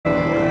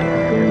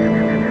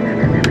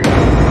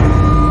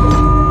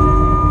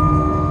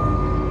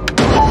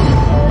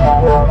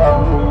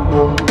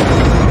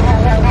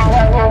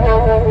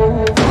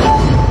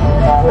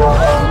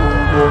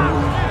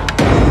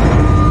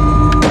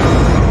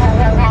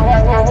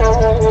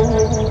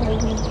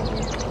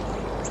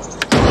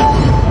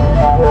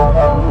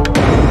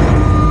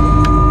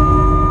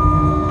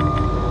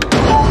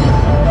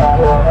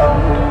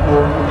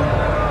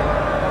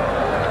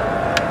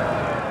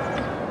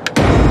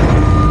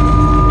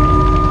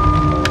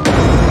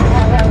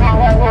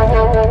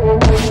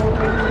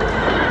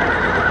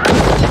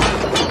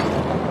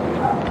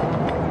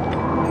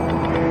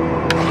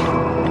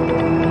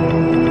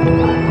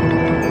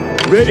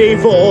Ready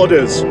for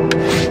orders.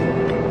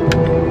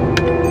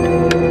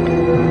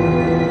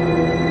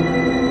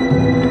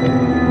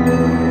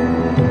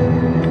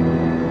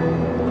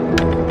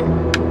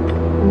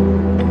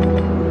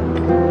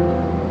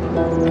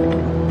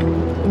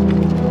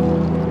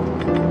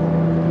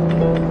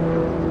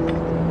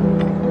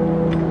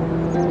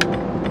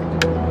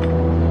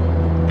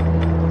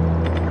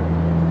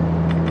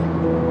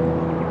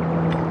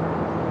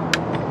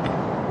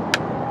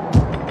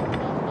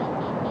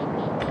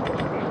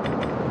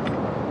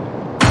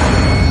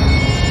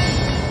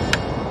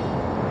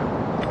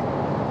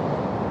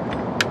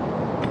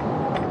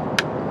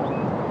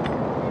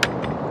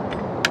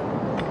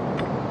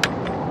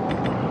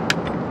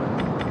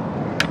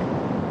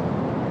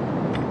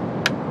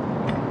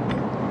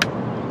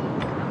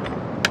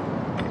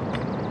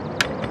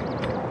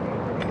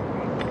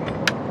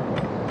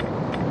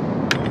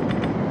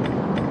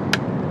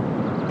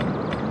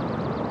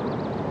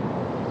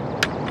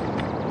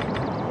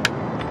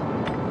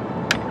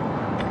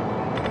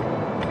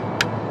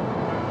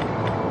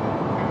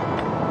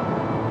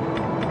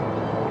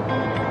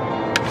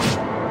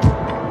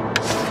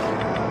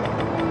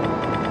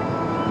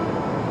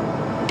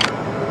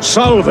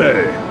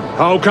 Salve!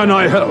 How can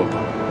I help?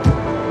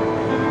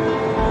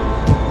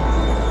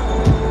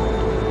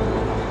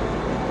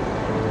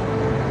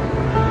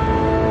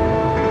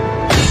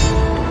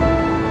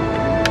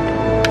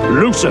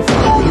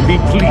 Lucifer will be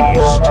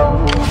pleased.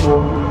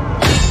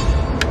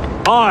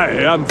 I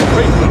am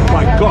favored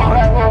by God.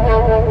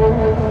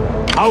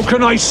 How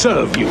can I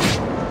serve you?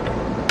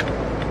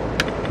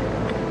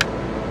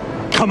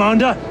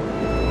 Commander?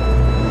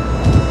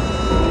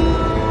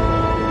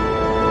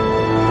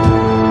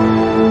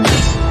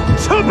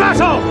 To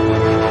battle!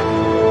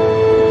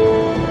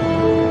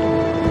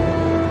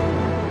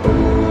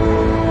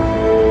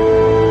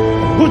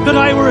 Would that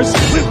I were as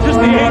swift as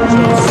the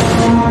angels!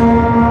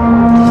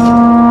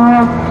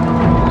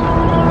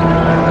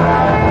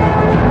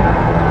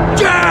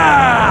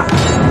 Yeah!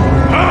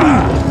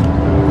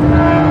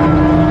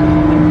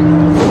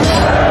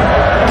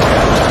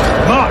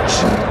 March!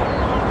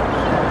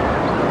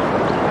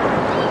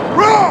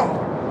 Roar!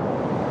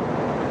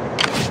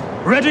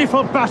 Ready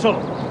for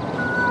battle!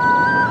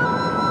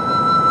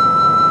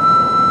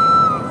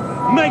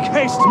 Make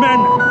haste, men!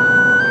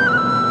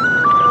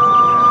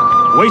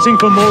 Waiting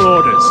for more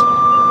orders.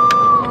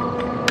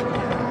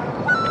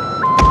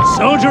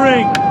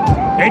 Soldiering!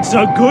 It's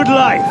a good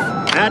life!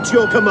 At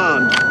your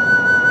command.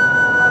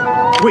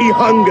 We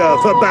hunger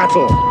for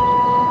battle.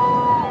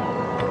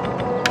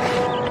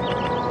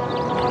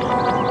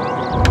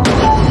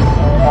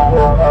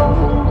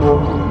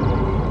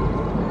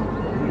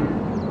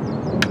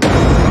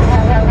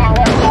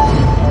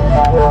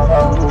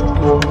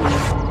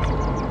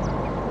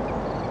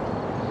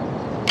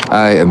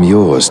 I am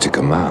yours to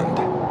command.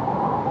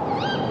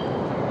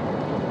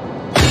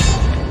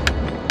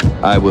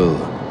 I will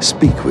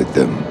speak with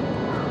them.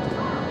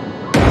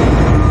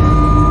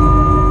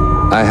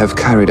 I have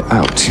carried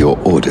out your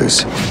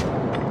orders.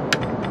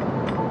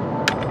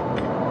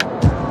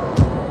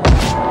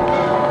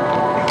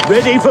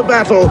 Ready for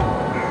battle.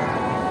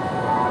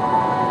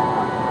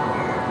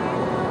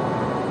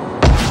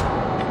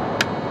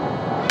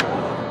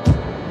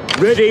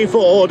 Ready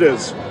for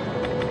orders.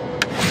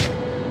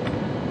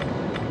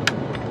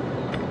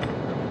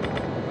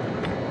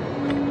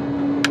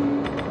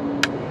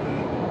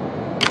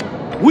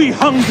 We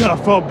hunger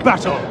for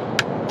battle!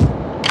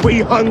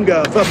 We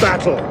hunger for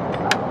battle!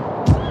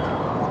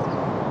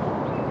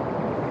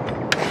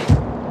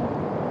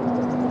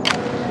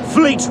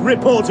 Fleet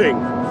reporting!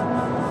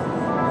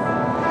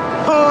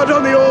 Hard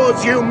on the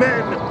oars, you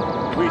men!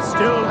 We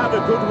still have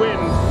a good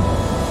wind.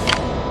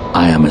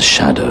 I am a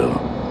shadow.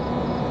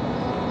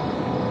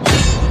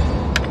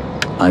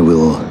 I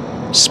will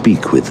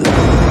speak with them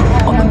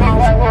on the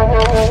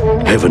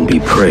move. Heaven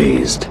be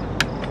praised.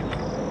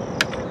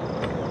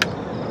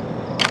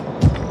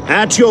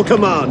 At your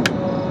command.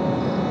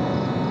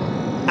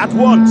 At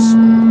once.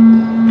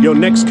 Your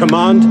next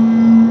command.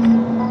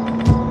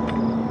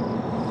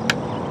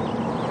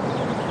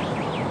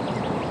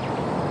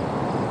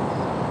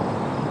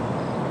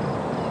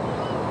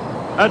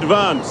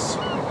 Advance.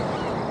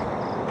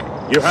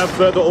 You have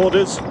further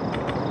orders?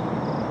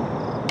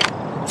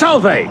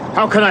 Salve!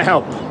 How can I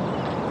help?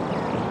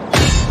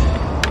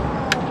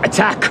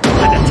 Attack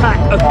and attack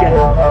again.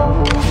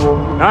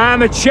 I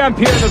am a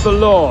champion of the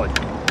Lord.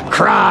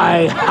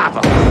 Cry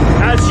havoc,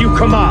 as you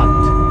command.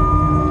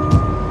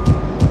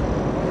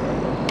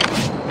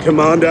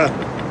 Commander.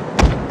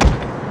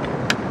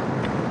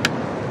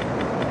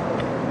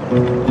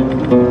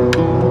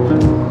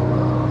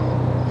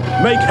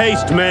 Make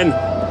haste, men.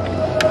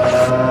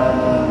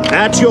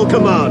 At your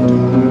command.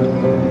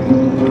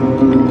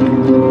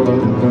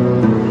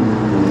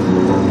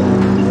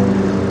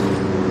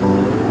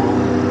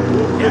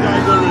 Yet I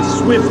were as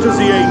swift as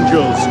the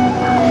angels,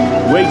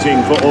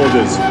 waiting for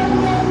orders.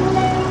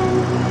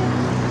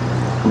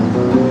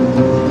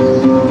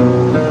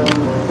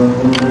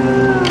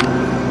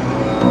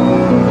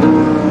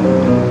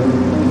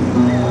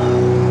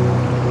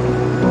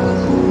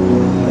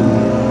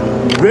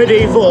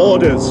 Ready for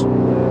orders.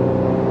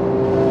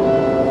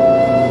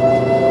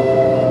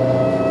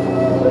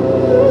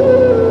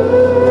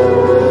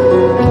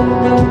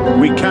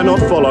 We cannot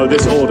follow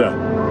this order.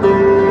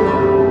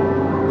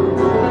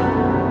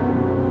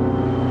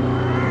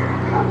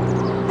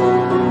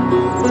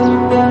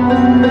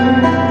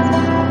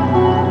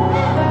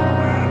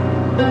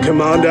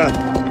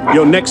 Commander,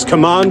 your next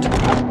command?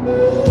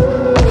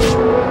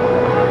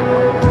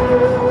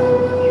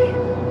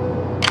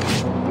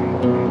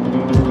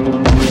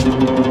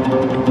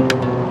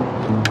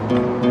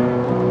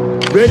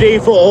 Ready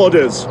for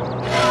orders.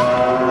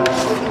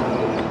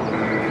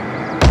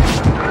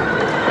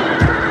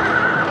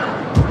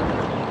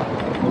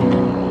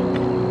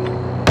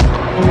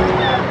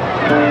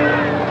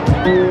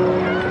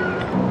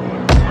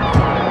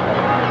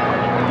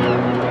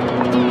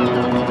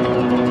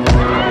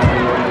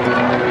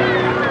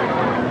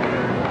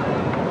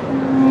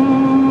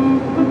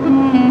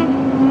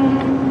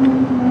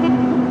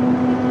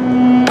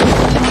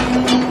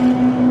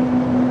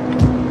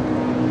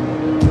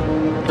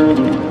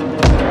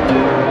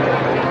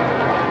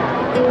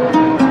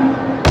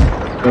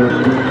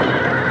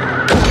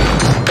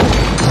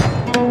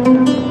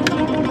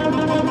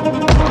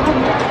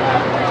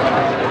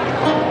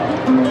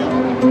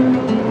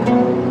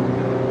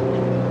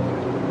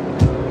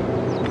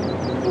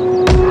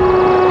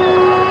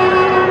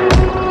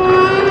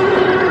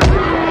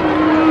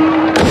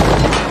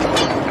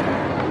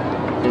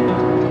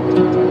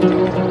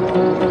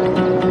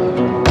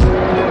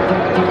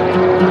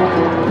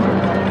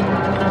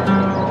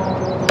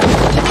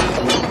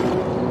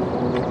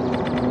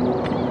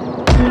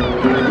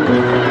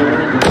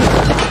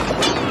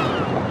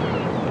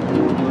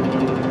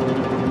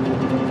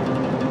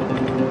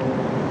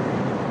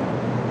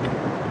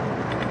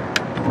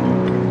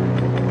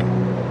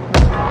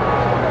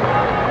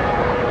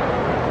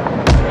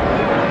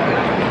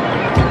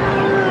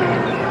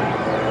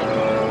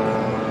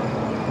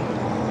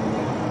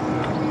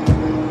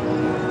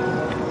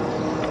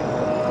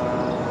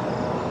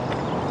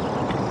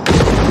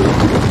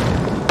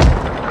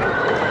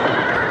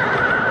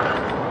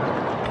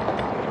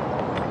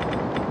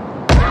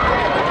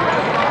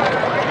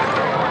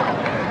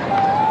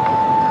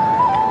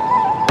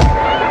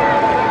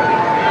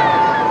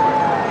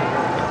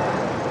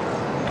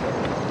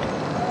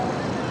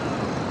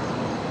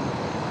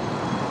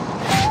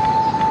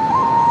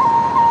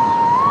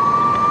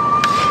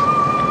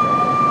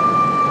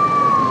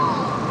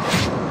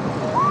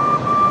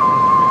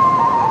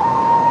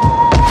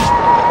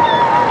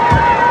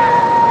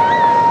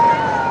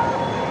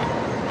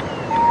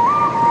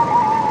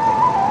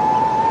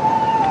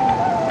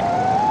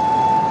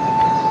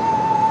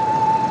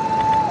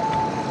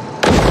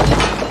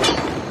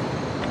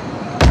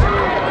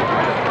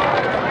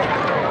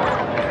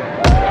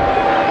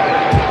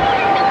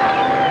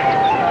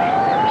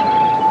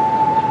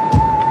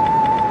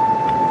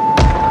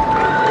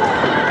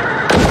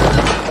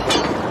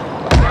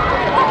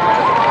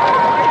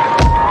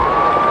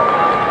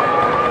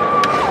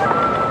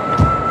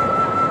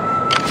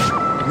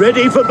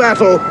 Ready for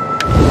battle.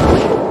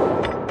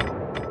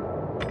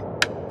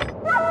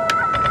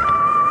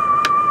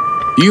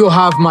 You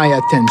have my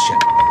attention.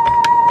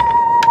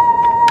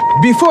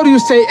 Before you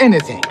say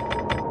anything...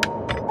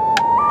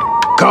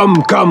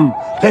 Come,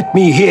 let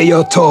me hear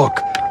your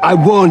talk. I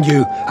warn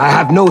you, I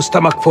have no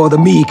stomach for the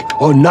meek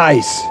or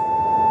nice.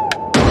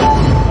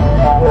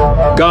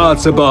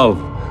 Gods above,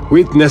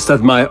 witness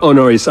that my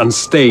honor is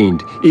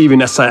unstained,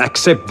 even as I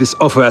accept this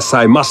offer as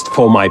I must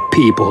for my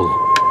people.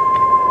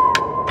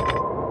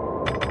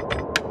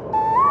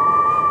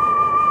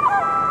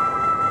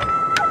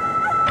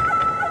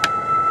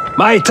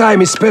 My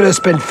time is better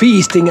spent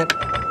feasting and...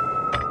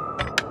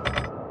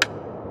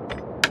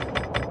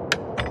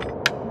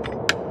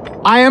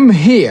 I am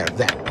here,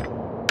 then.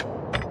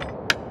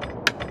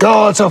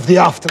 Gods of the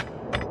after...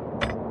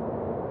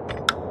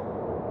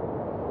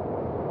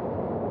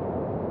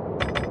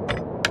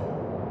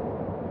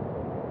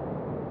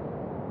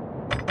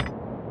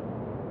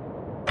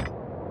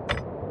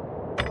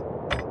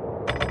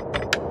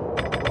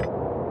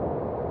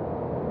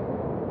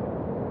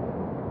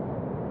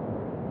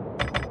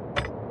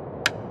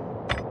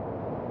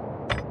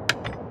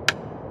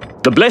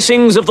 The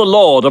blessings of the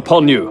Lord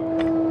upon you.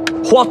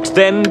 What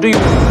then do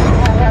you...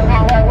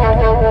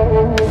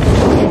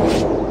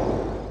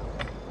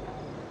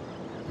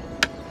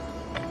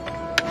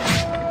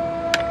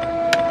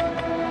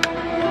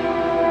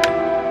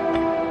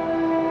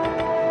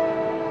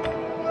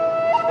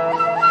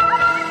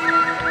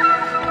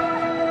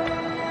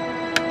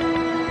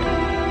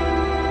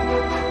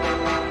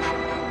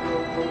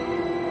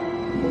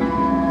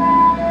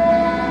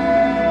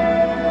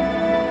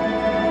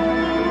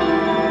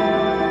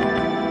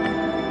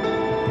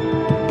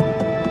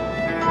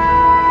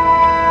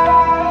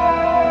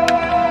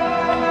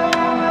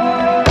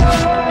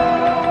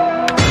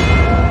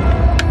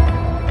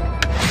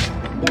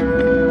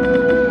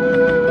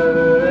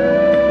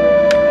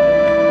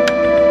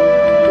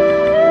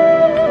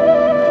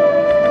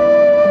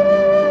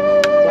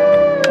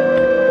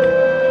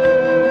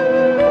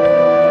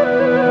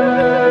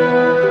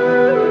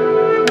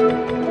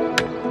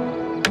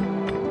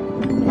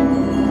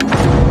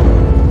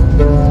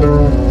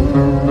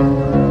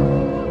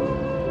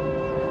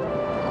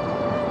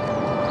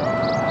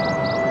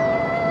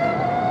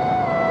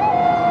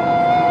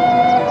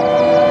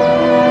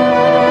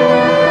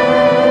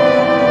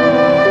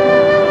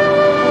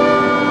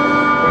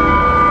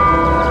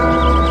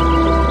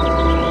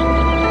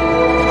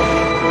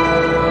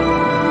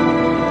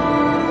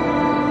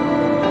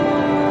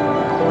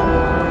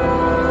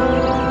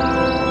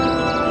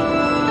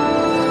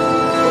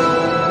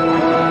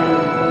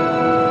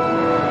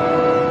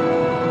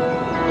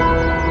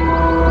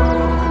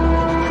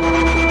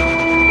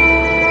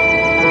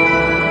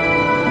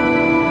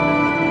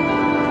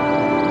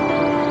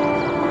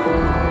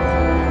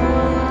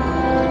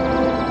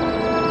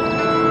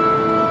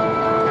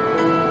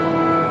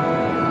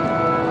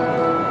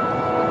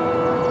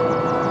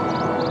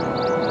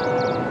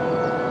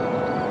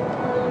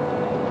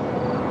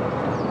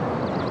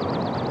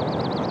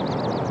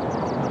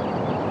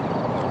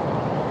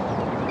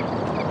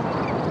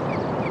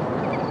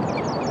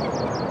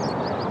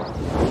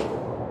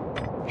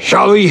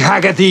 Shall we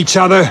hack at each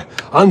other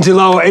until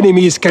our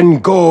enemies can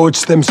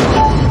gorge themselves?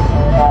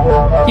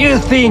 You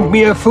think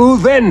me a fool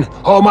then?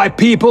 Or my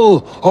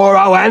people? Or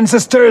our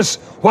ancestors?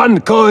 One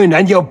coin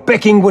and your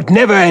begging would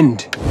never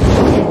end.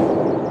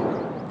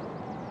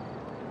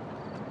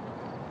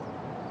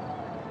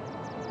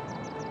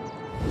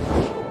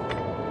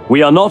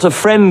 We are not a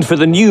friend for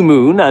the new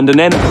moon and an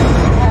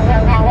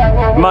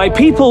enemy. My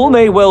people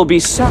may well be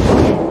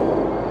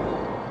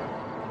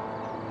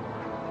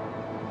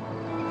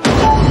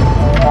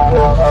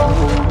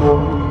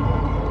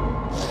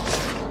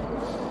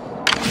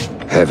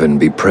Heaven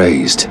be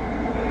praised.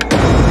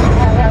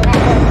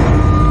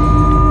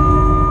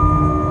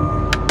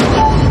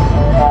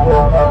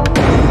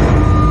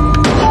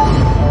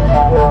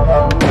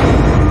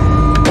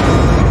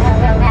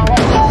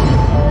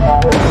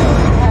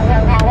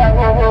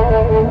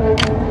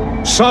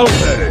 Salve!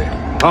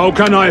 How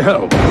can I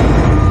help?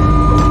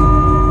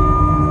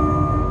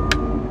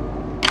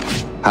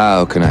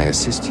 How can I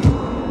assist you?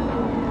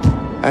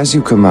 As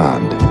you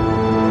command.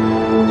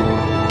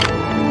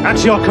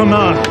 At your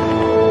command.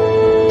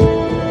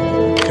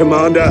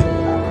 Commander.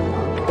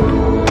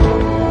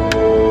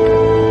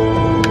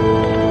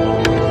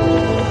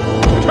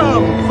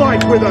 Come,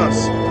 fight with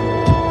us.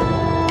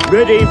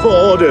 Ready for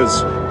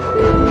orders.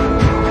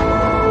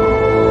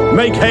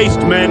 Make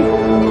haste,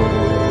 men.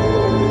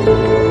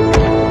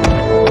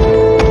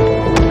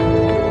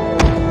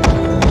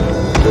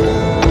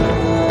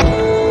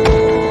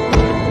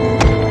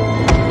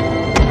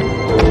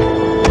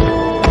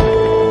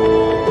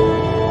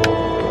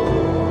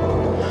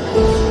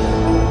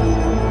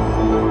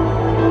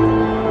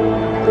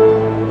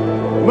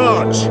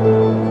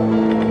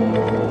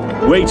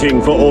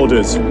 Waiting for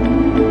orders.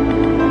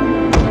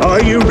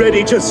 Are you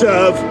ready to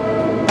serve?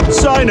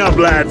 Sign up,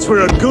 lads,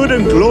 for a good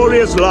and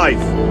glorious life.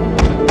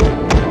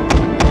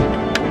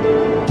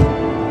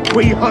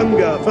 We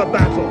hunger for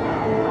battle.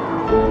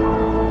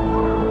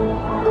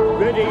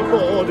 Ready for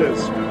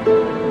orders.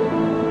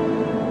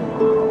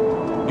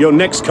 Your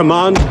next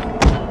command?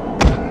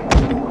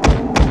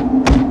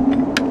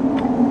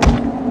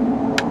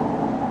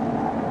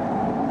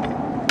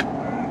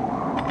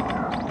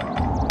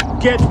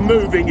 Get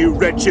moving, you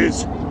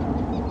wretches!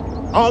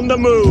 On the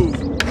move!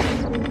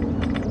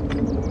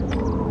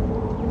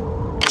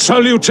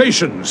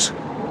 Salutations!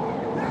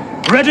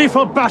 Ready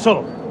for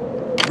battle!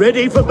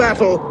 Ready for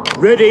battle!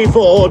 Ready for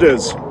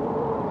orders!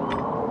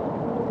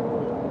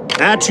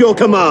 At your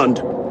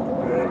command!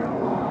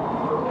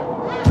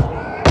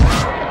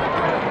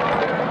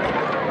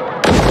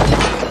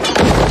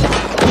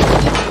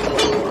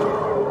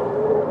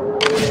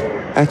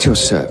 At your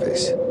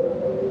service.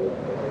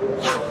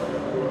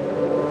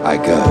 I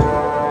go.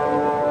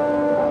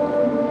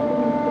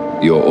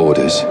 Your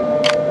orders?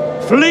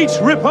 Fleet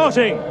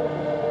reporting!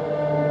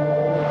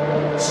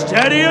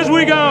 Steady as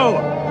we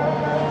go!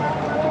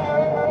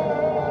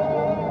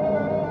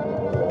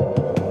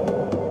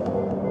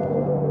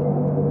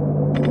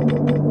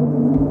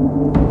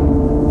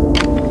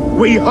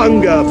 We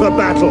hunger for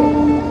battle.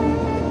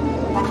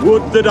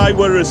 Would that I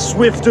were as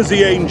swift as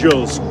the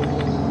angels.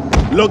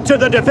 Look to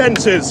the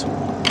defenses.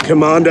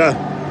 Commander,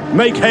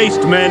 make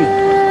haste,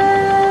 men.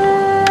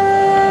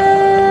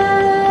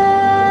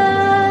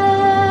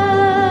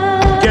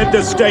 Get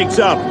the stakes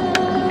up.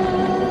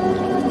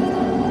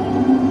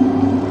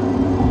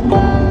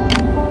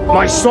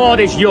 My sword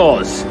is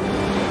yours.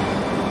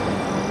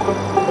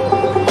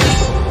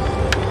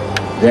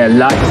 Their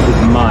life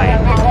is mine.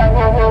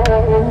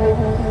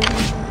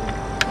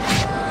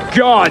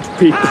 God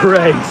be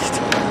praised.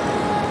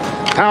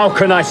 How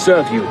can I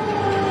serve you?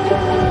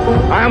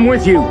 I am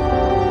with you.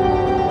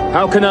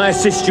 How can I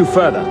assist you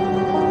further?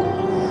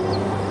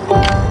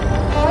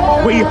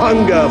 We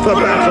hunger for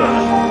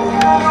battle.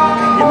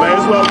 You may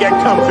as well get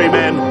comfy,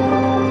 men.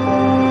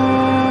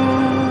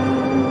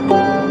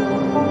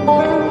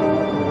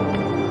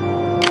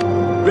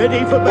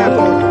 Ready for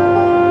battle.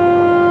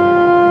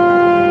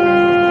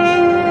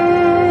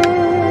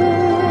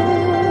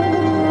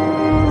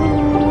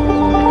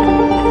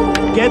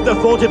 Get the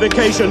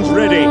fortifications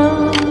ready.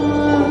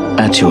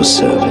 At your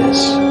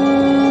service.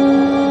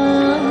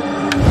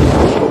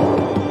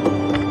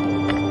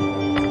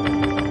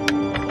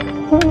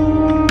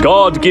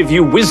 God give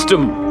you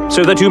wisdom,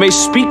 so that you may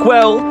speak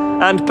well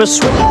and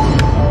persuade.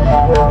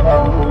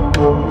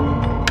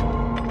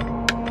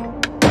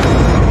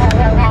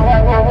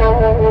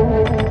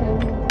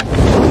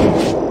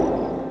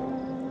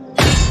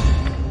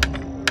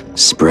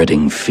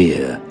 Spreading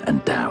fear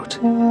and doubt.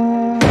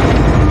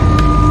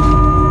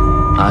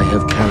 I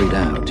have carried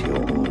out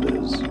your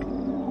orders.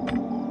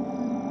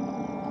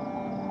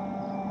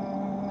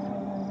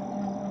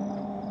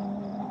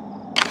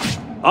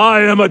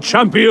 I am a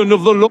champion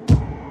of the law.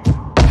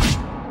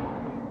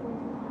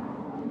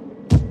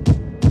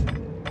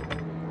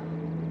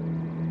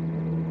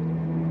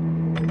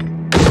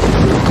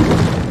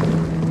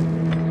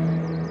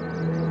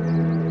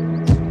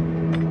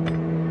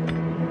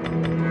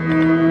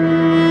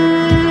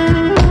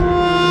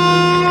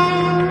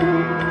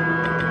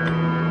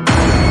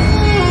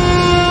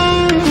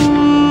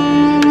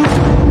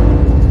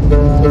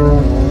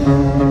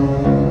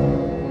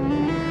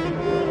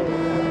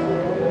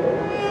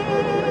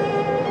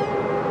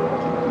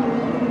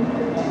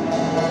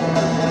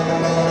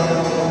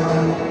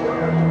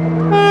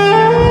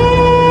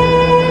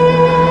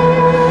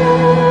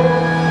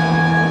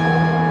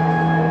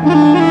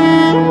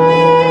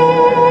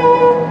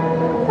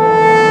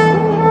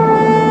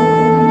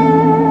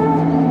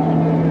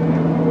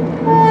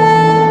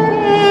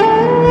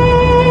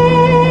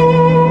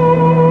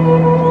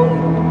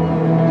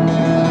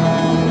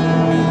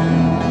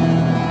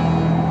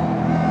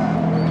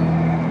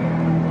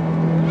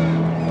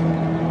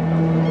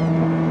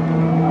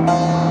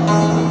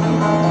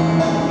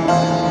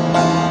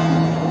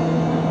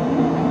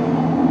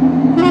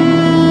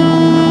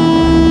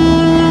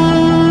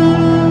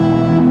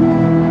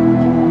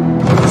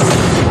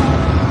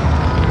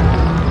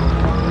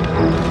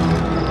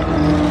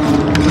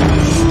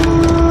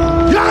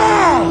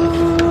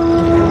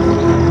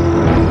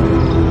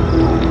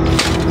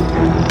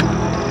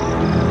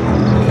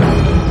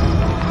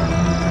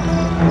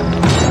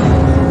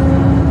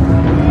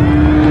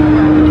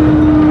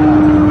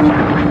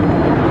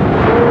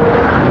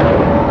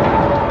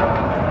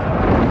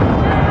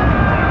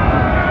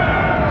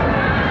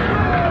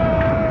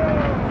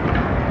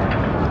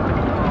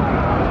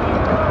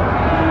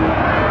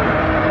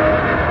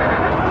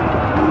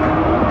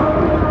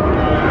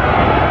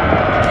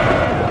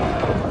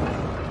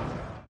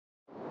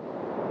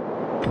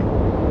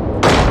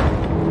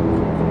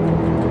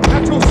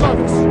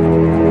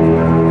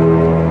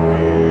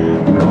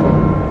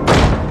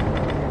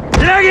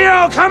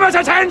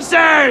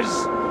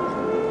 defenses!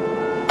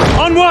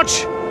 On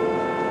watch!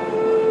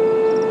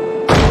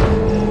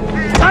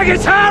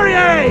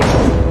 Sagittarius!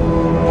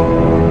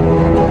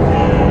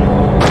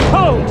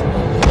 Hold!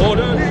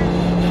 Orders!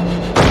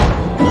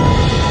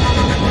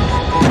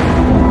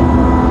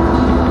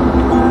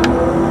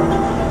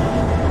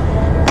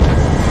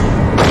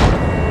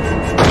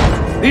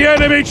 The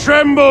enemy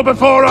tremble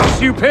before our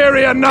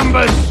superior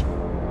numbers!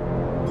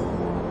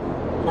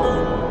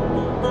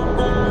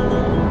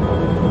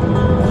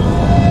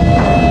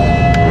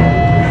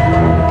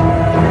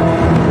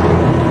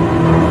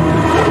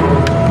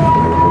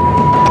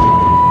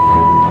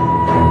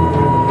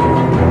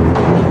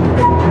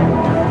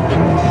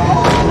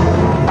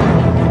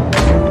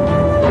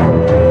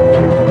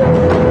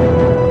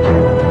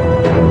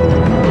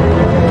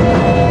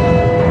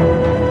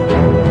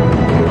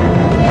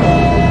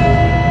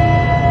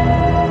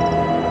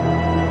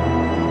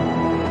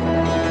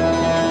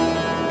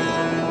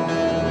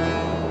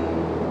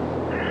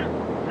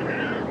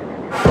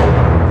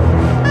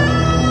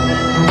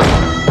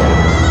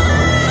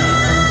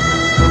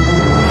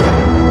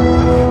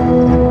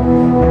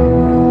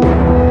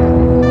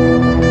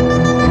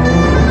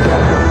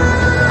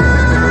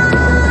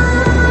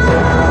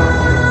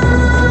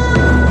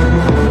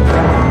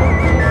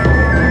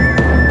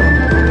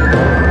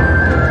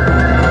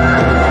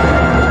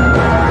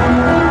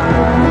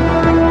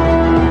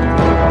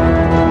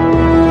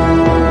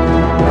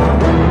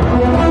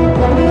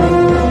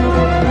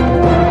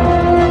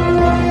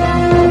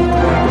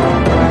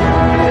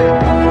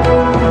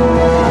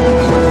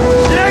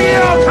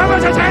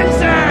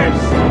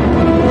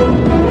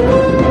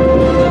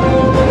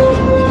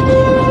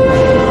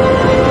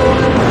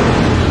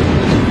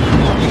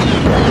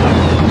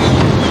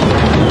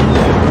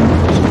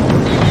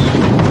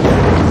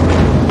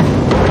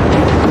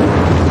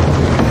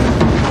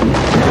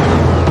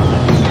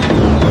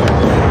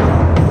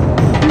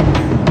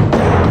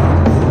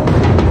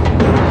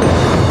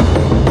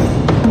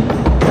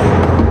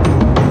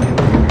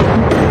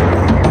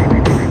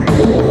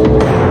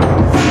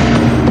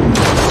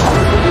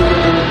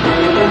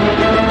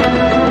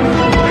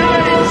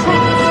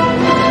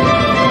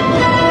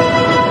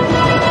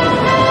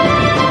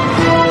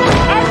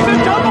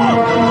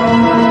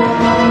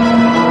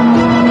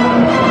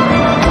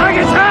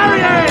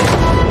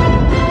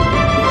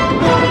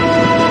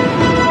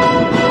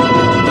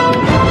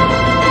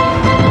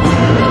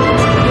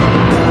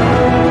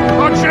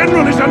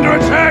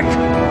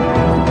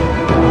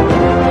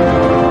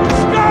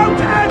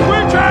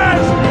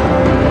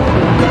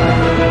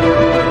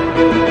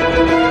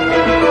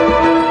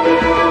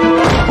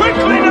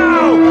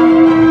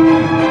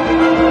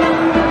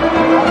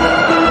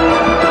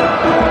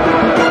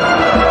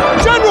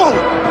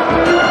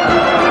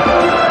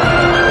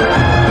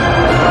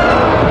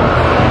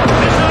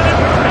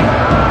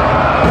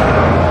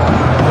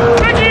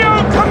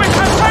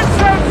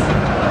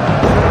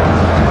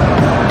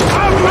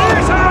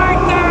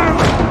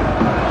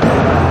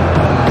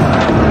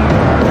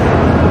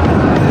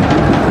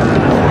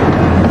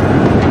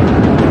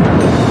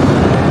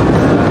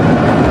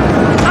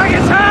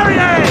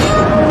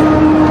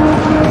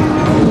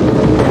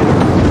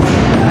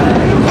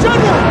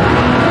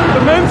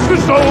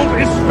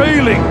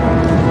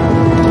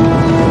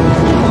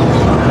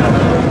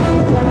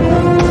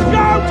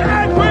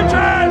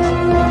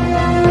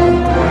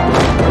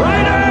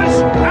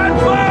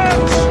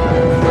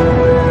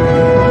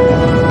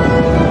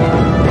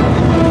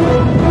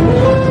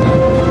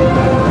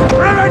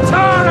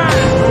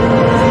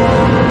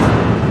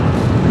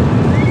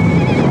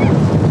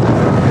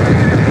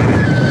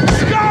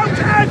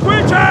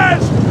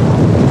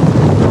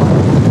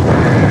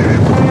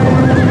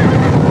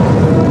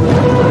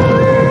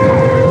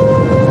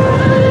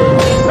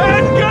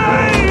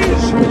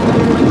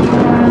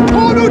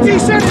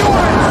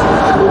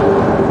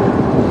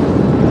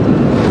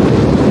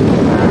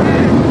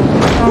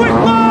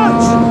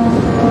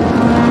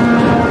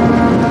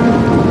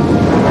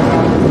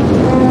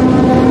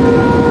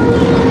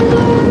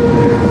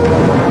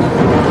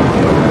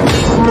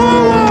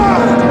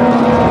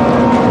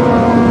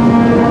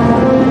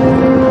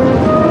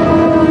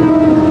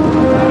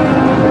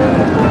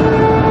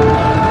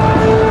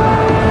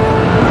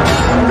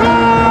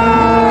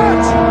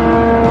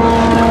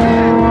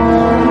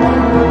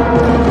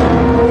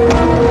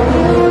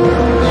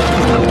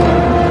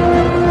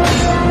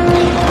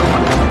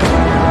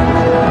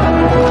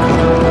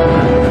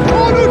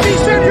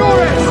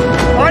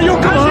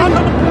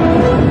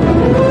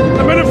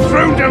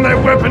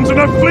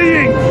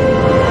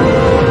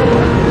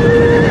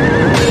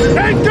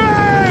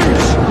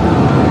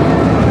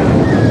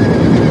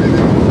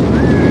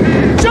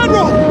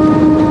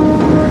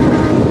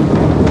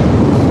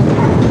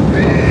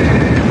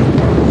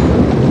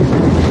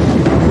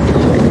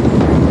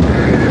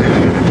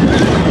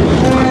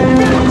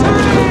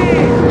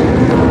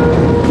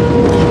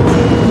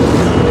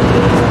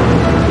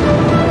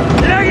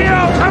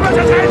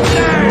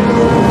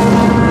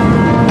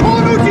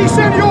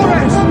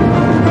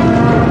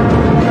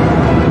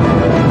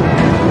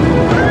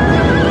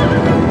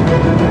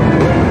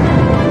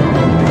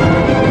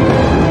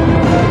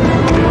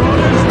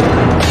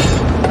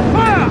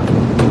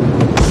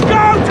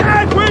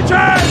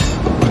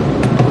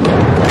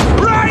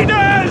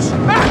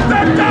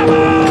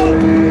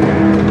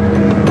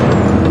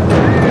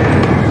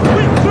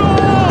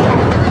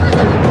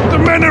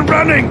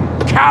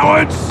 running,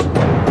 cowards!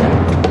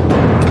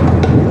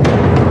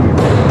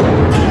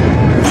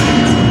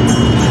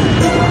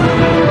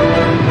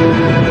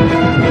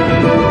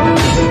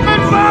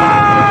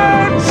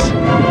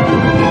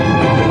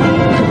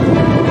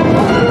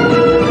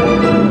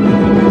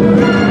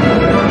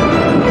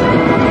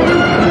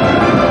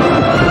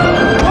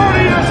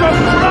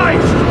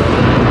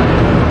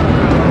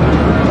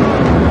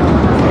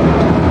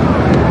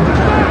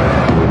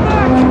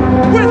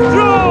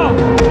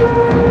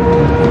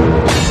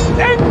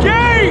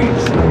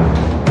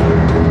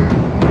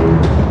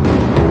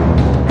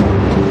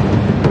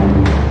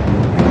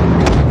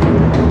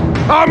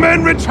 Our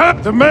men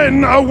return! The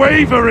men are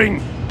wavering!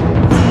 The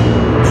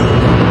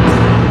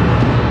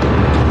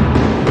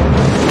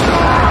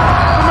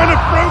men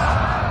have broken!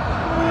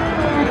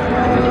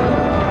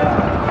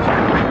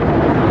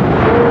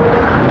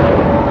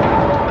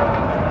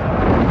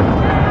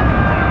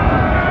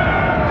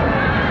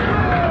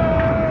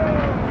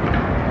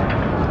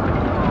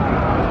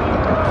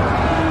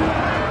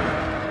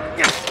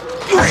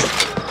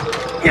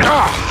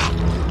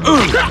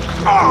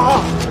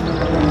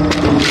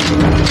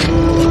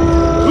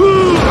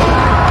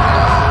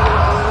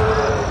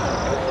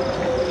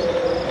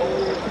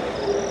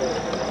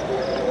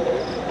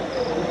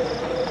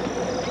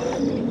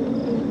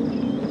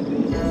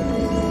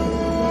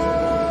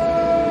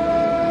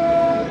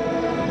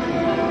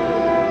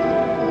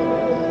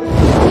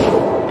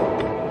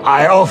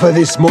 I offer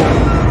this more.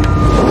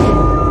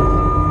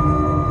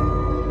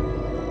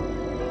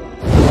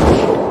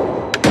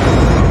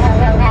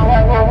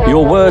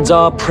 Your words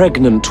are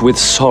pregnant with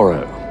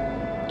sorrow.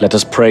 Let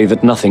us pray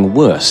that nothing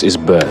worse is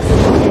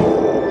birthed.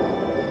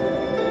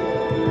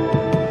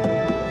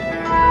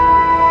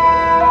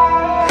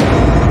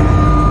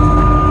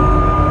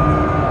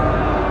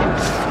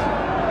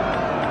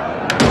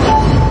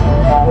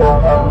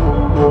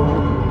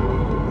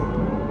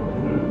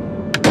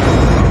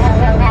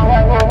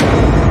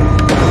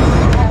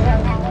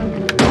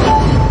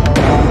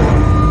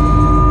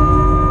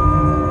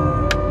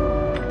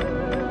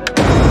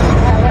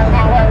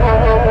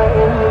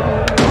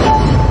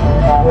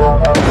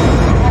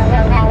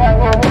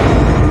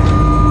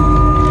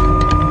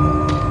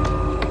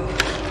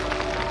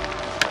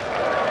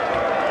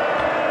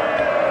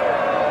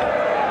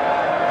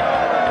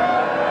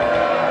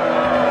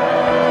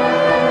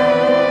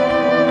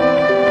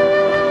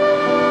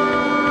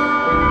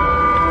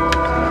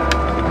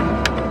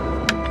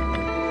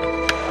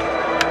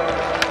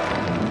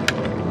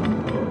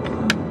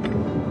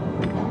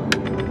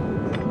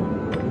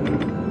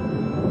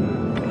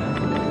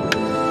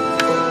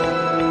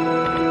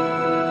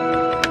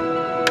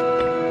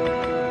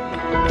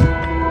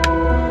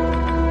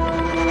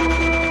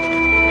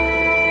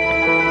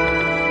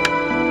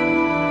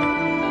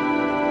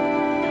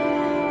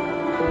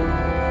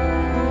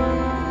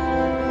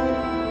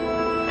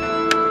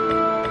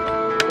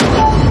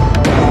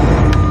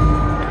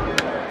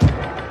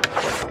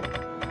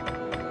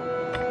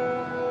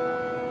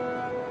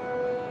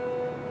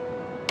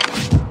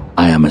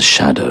 I am a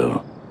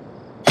shadow.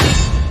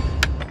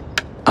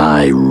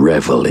 I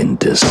revel in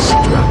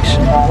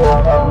destruction.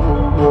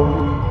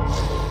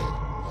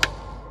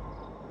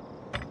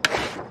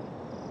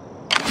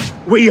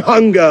 We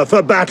hunger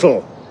for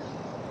battle.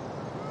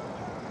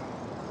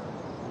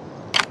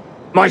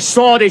 My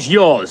sword is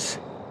yours.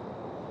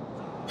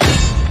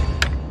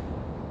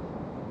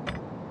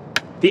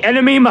 The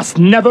enemy must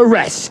never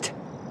rest.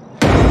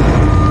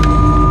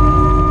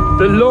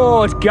 The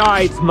Lord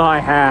guides my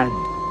hand.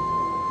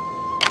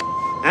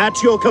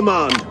 At your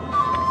command.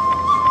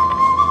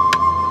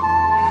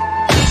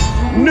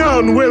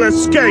 None will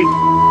escape.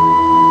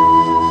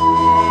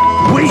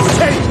 We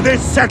take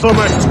this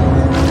settlement.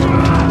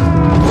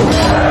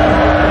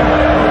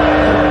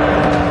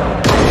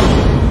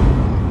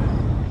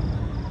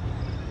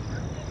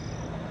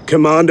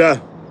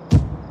 Commander.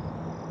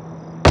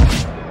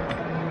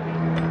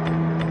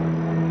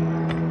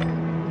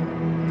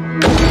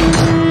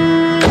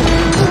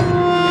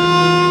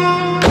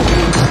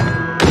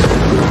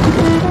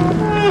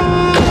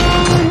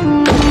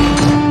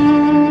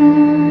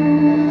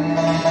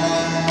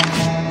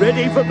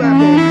 Ready for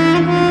battle.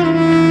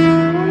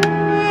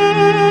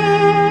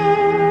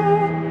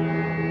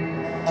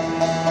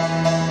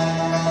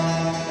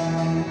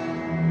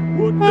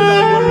 Would that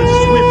I were as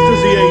swift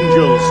as the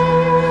angels.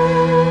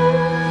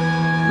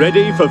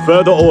 Ready for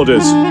further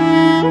orders.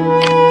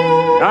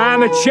 I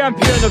am a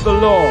champion of the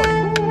Lord.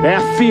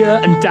 Their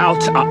fear and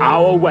doubt are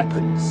our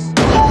weapons.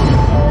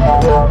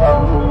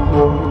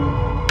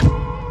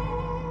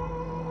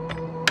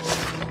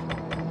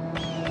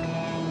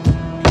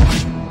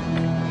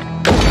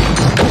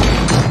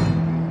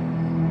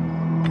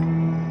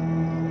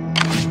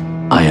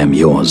 I am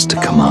yours to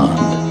command.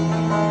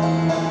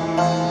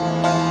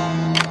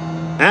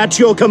 At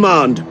your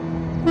command.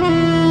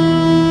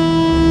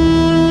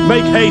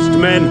 Make haste,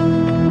 men.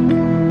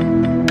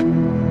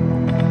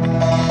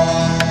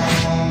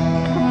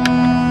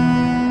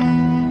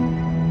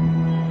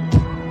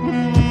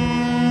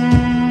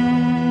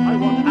 I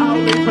want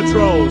hourly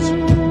patrols.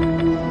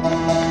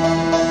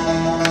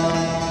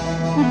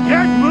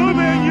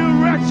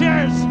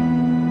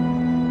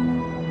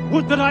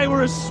 that I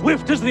were as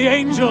swift as the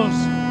angels!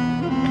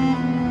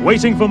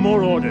 Waiting for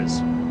more orders.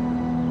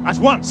 At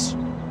once!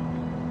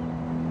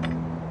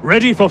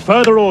 Ready for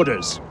further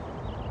orders.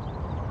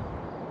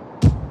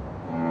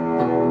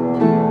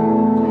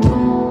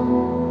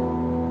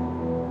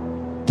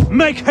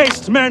 Make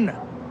haste, men!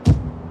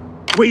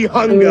 We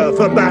hunger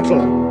for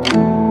battle.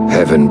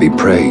 Heaven be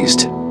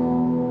praised.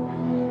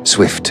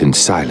 Swift and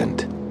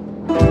silent.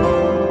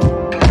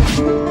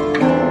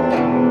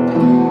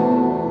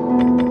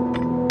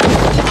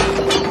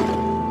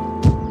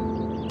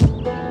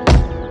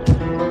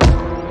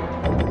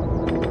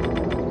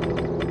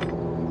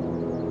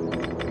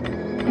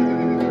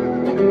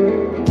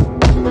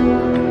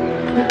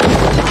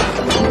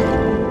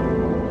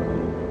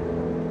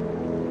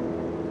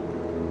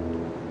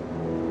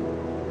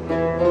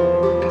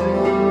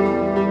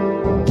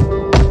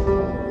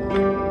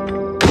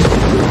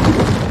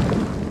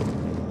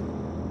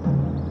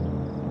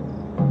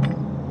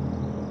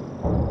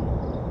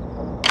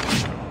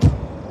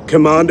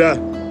 Commander.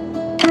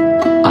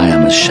 I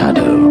am a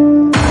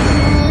shadow.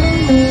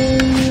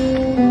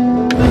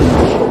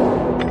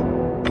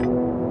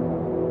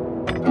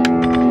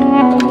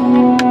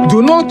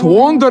 Do not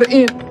wander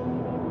in.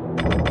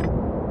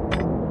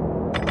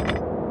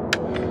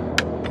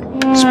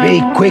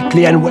 Speak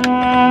quickly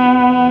and...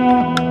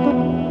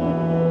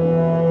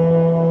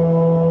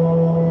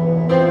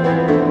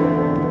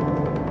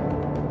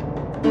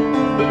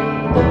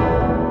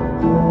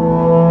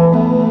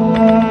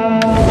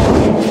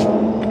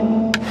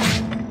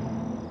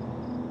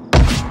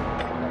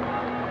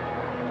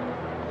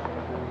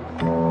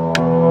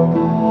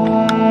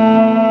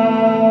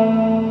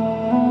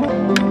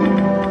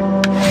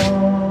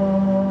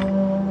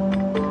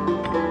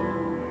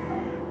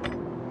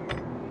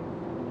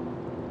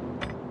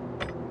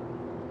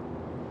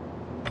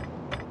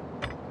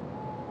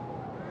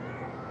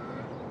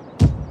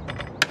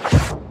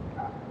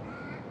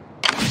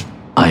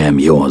 I am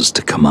yours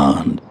to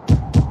command.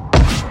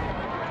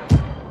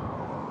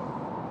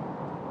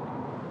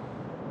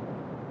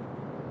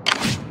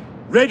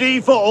 Ready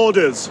for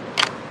orders.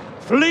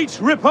 Fleet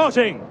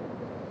reporting.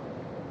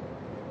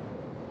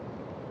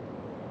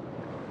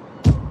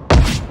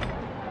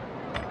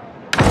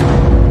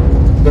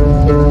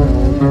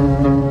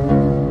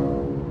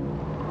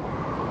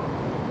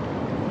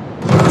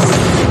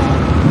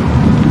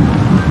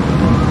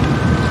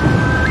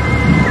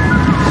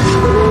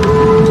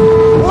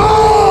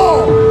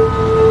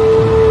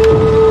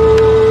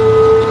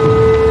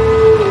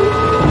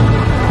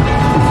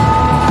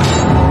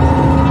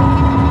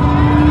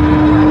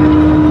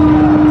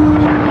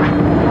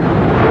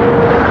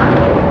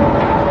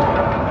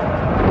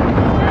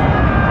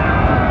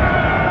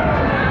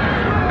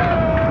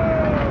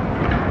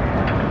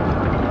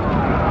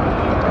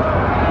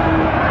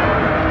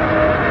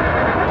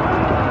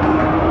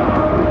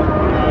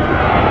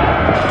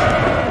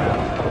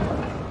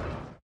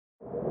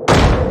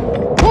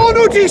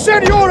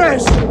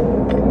 Senores!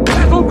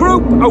 Battle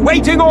group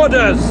awaiting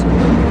orders!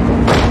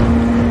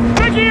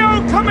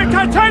 Legio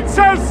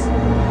Comitatenses!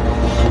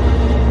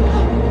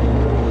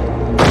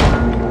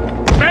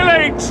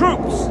 Melee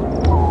troops!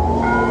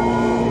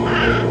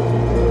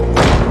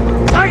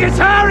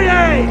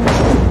 Agitarie!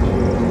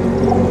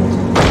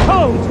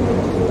 Hold!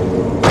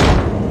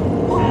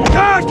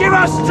 God give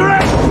us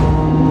strength!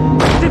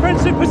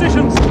 Defensive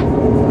positions!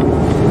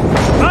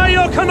 By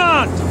your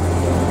command!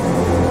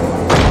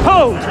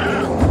 Hold!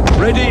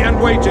 Ready and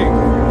waiting.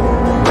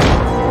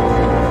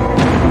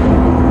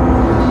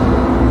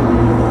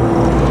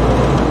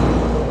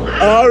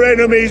 Our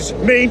enemies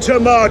mean to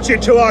march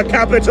into our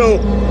capital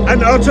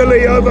and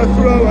utterly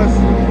overthrow us.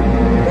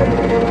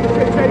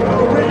 They take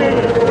our women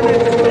and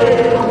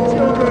enslave our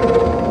children.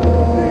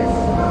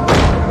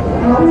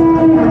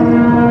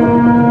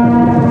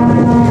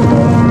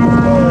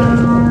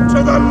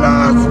 To the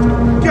last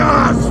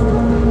gasp!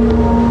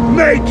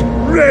 Make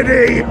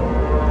ready!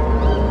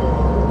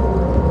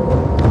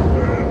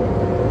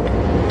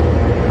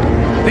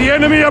 The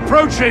enemy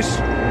approaches!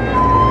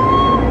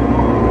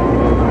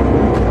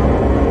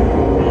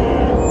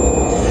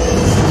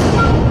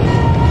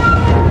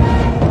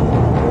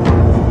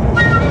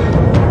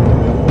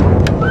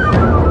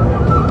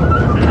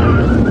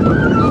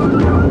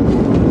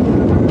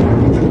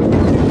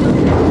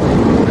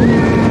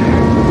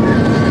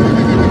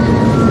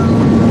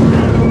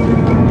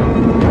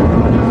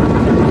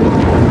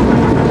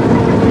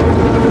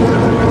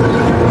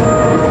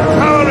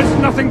 Power is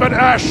nothing but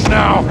ash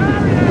now!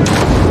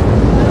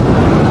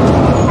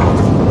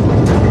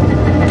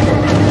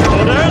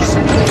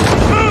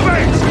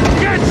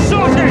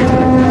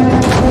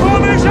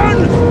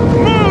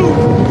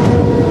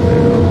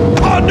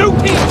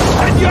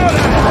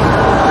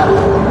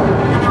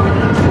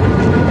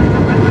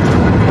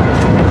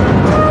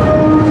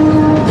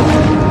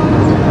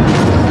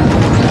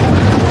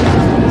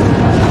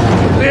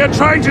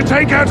 Trying to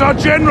take out our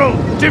general!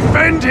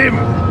 Defend him!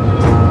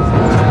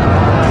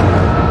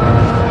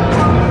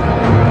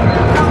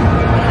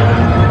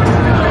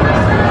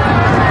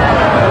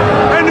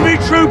 Enemy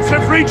troops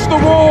have reached the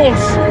walls!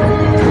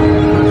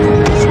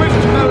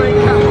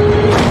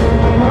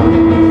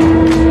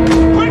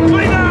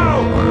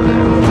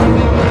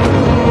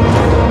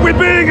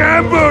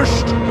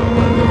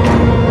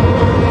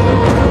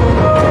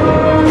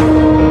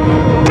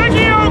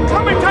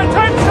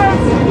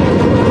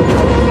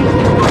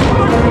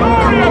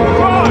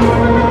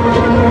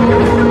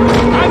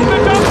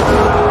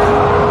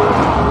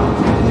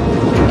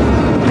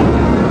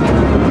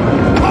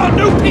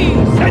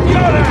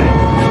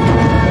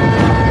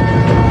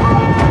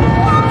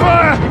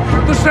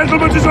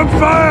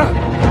 fire!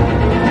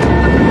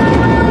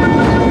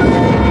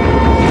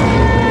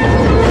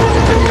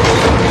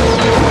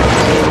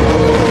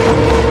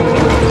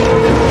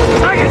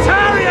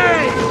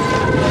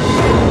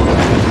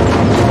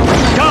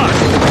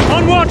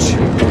 On watch!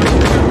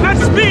 At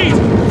speed!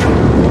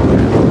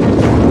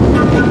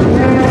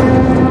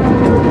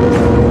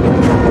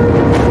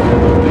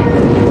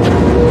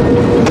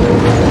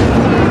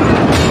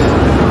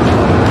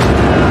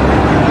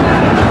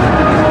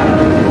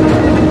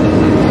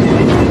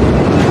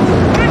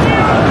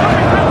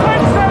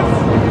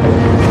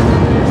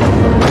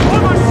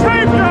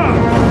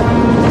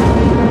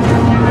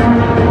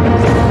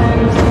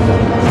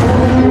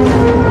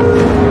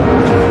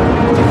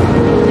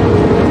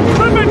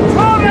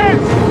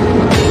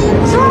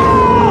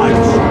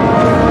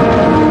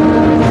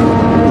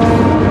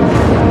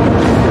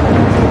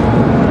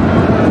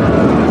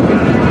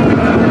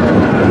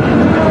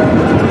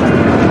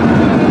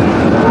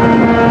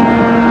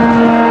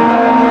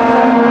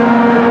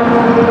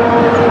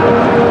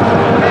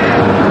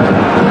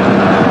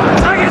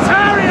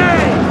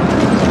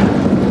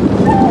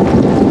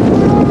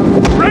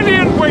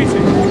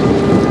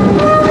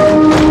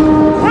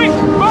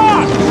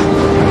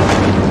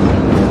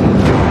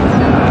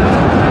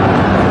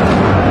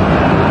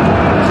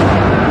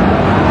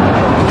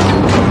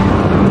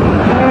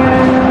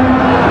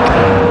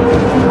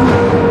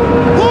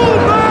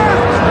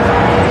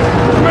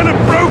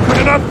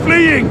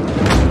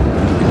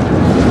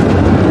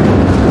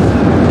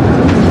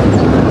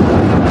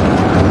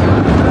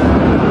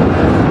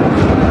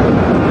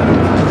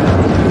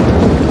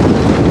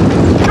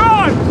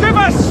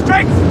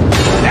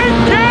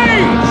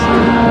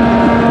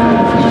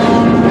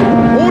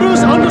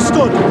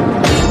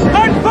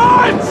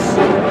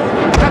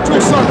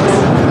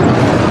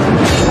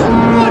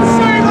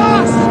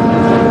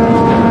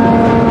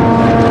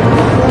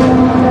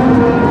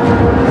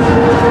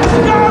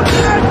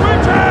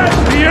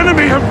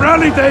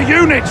 Their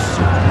units!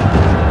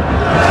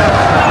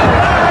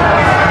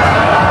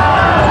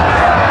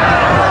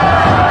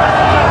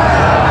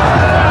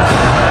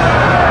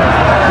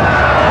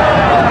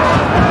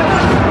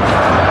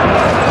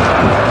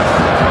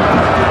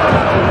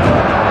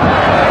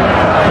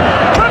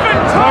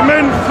 Our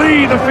men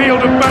flee the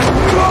field of battle!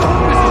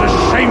 This is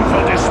a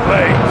shameful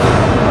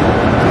display!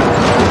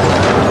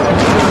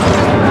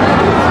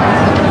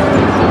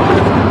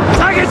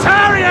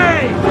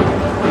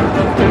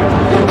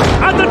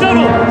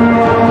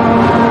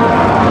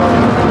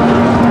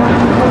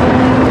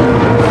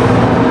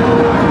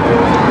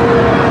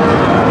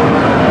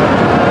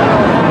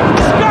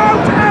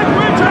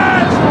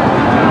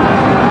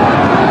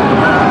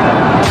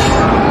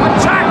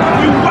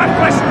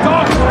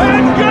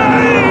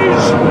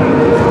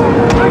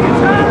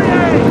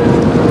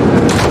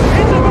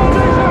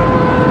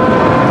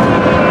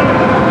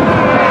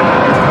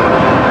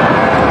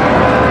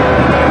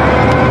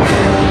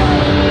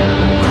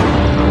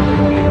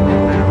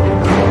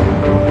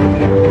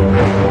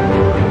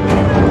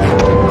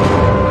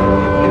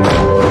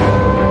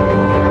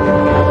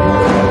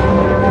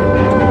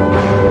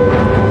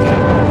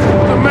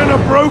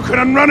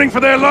 And running for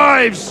their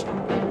lives!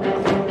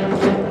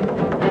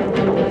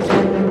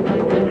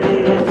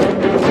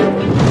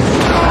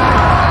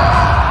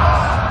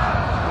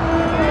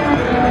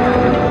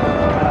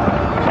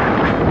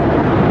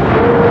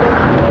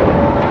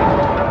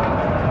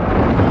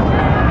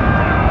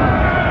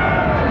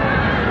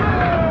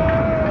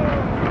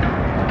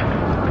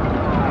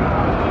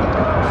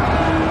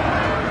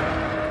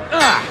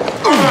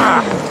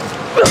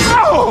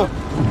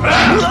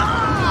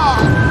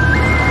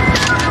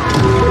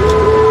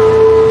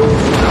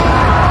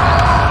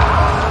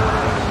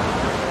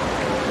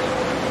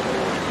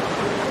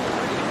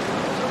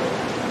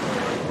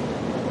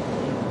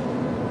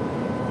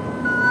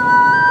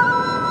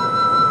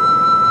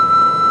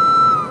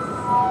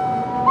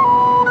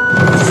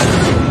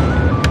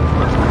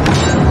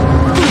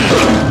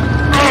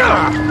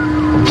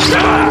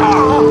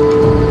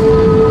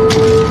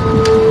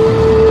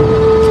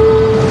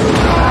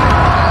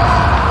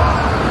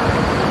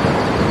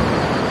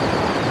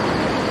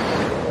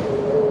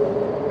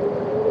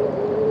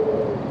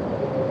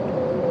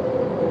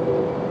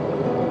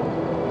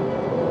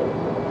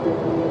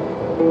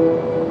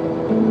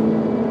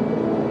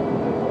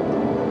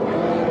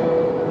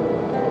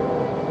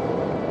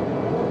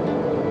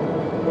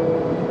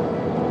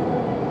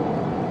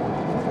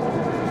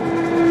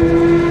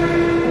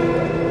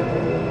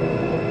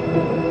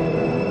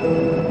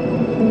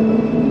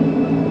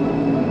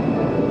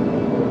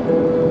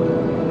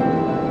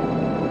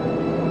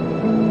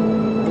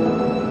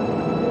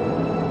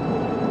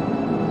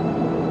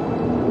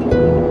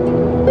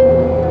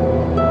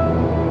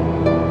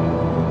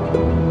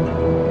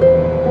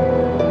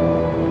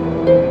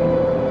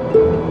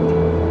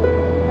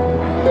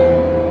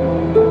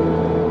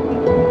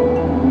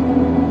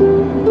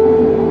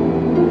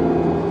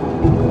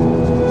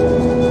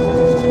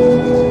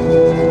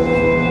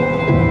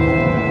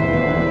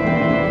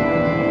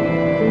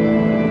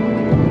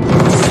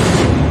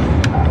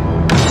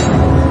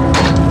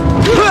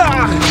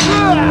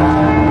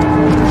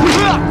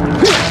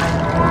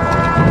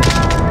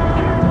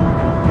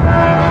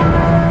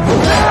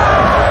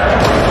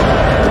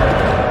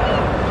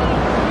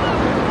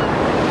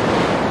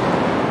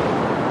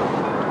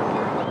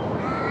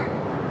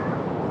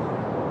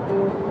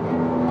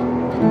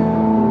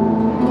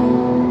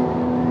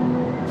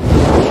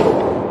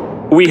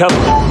 We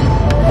have...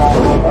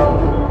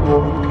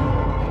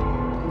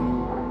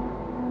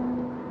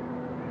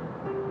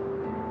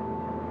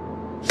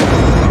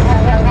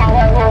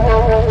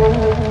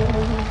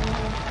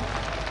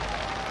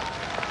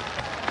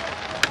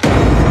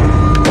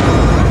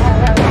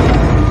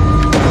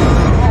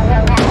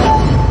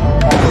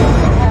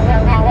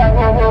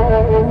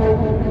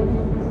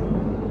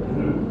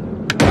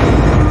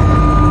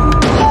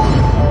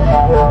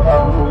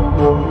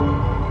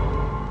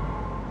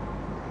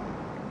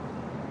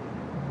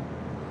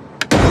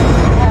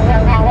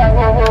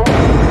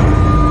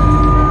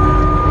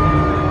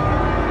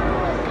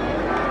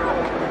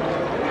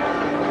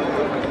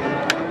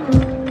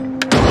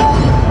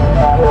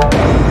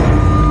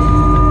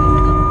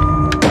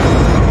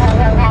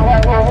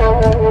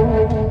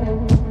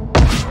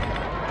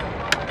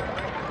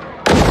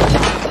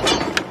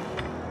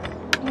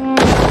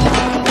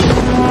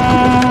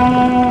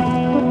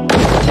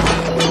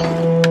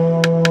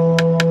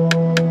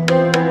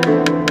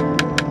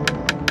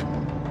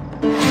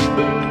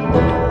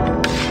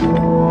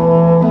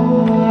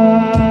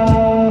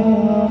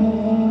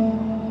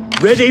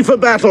 Ready for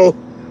battle!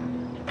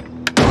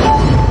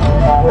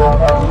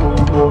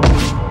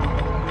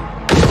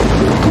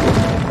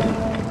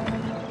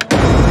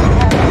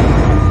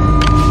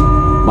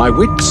 My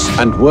wits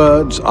and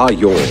words are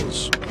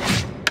yours.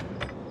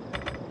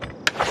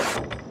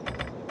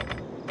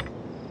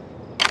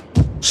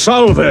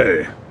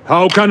 Salve!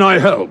 How can I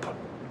help?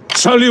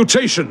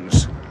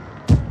 Salutations!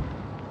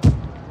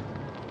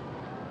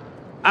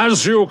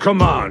 As you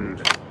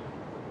command.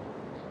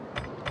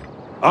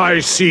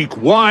 I seek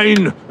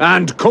wine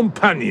and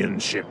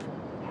companionship.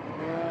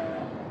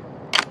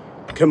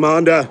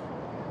 Commander.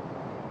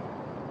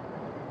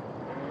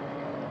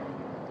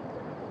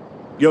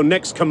 Your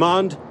next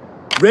command?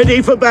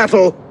 Ready for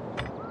battle!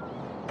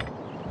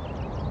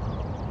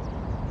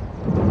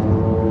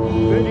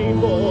 Ready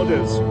for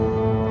orders.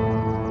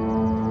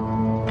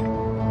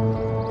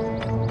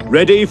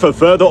 Ready for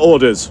further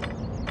orders.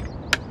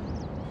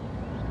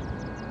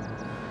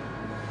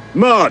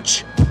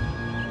 March!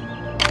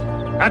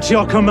 At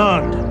your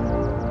command.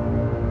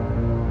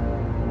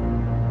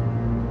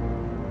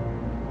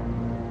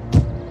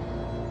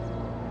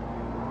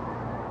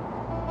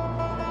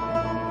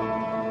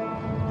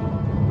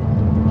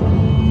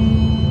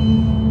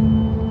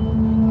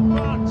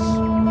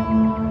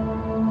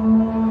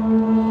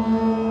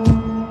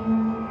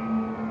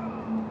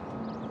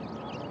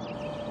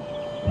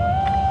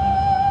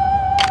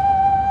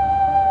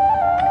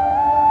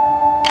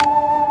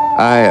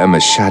 I am a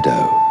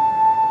shadow.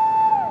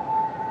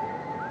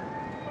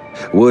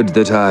 Would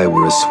that I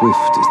were as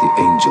swift as the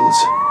angels.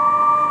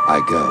 I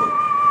go.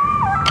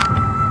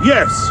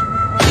 Yes!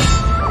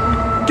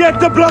 Get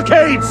the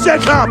blockade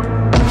set up!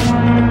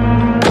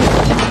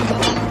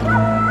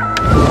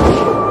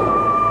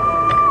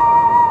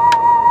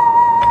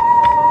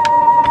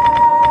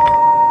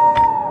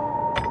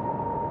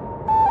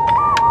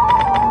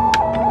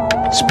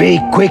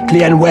 Speak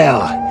quickly and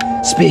well.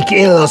 Speak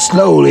ill or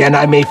slowly, and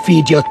I may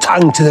feed your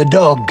tongue to the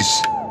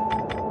dogs.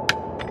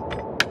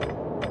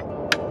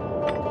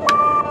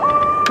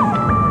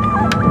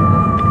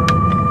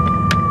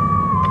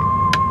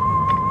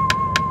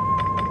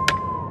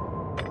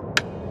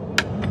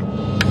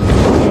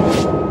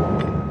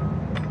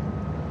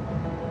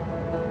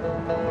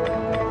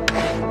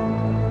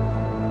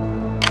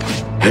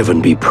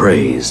 Heaven be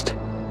praised.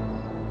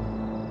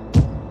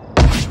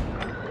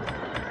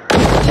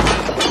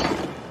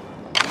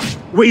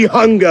 We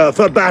hunger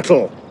for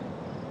battle.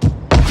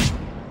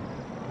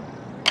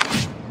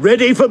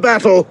 Ready for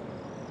battle.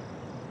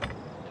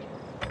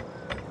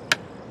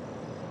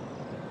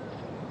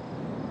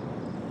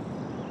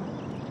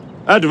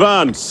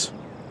 Advance.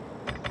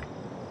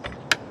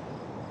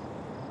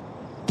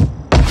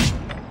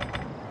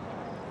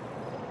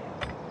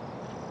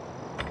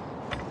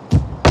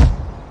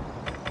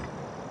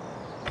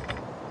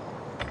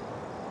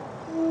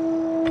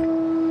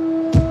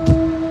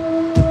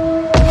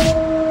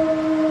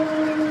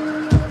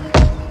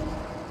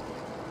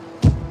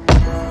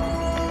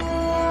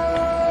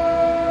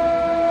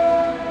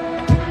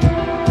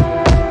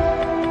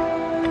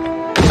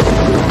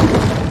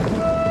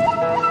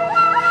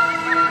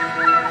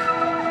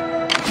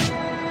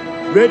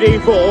 Ready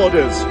for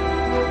orders.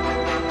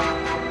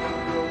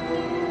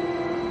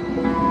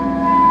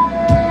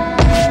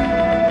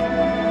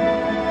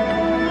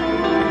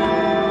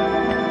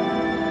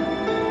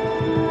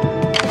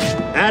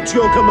 At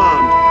your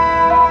command.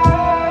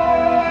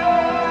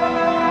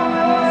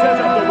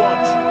 Set up the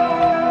watch.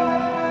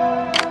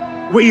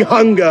 We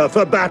hunger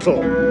for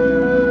battle.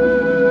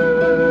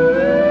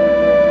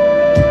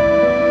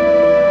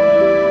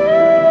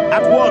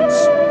 At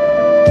once.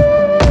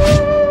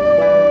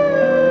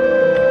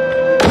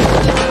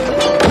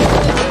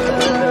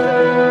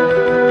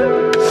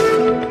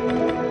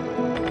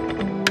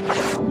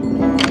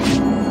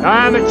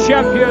 I am a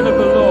champion of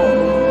the Lord.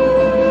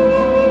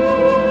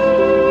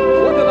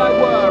 Would that I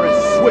were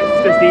as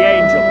swift as the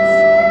angels.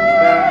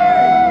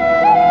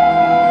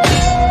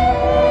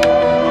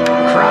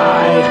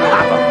 Cried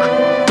havoc.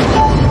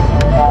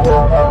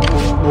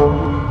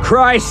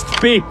 Christ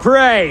be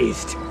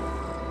praised!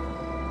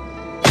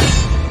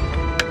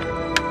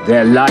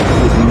 Their life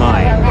is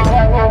mine.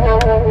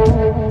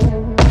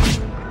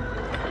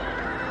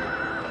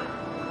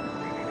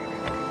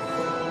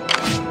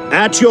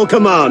 At your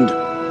command.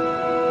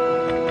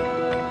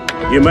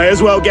 You may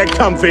as well get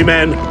comfy,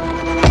 men.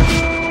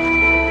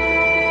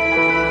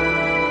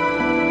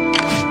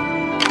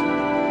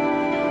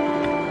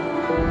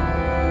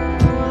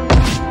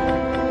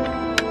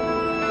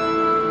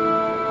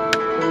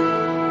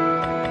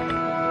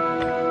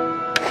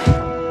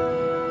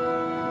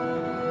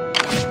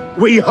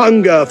 We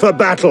hunger for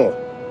battle.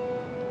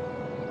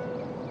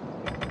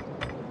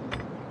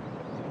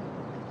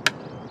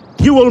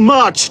 You will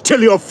march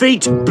till your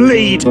feet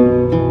bleed.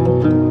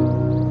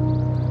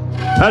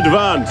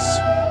 Advance.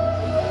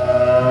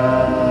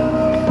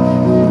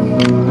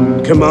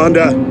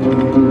 Commander.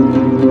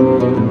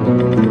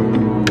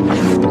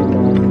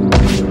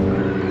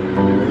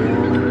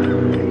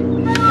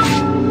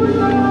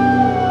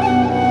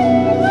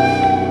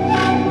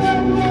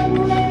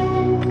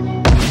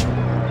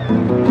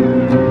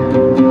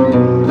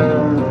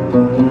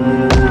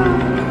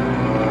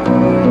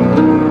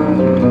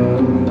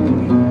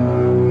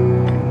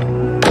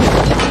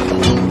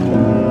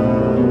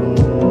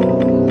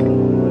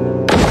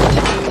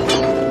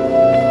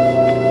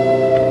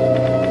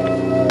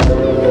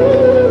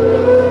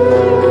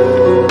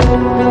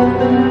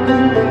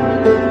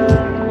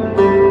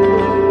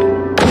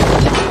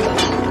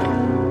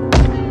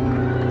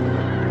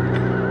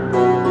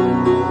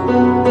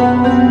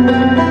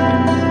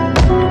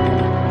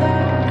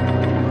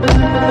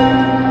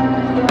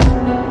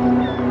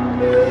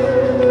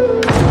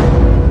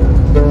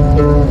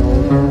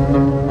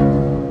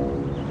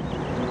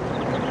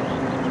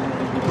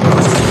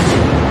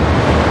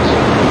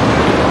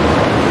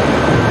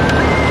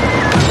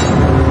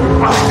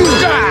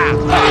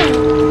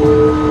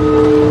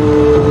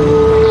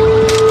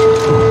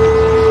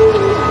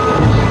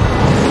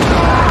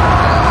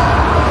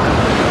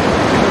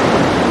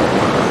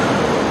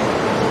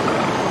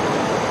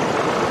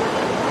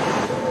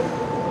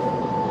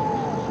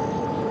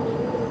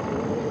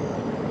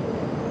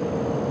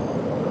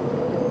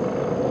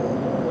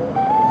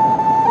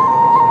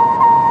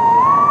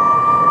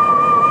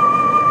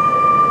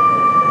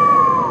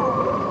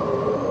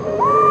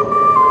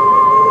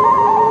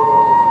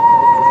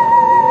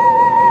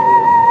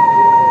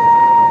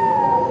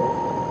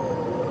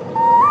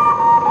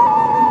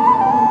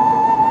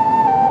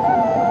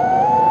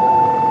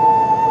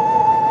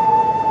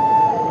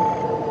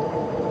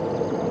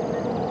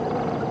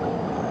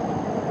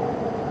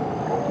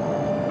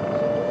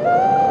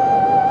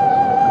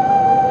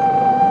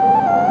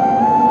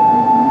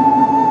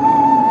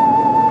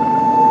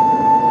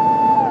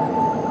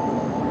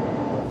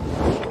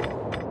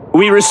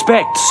 We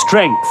respect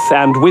strength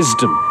and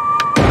wisdom.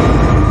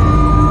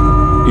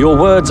 Your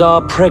words are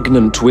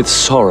pregnant with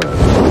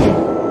sorrow.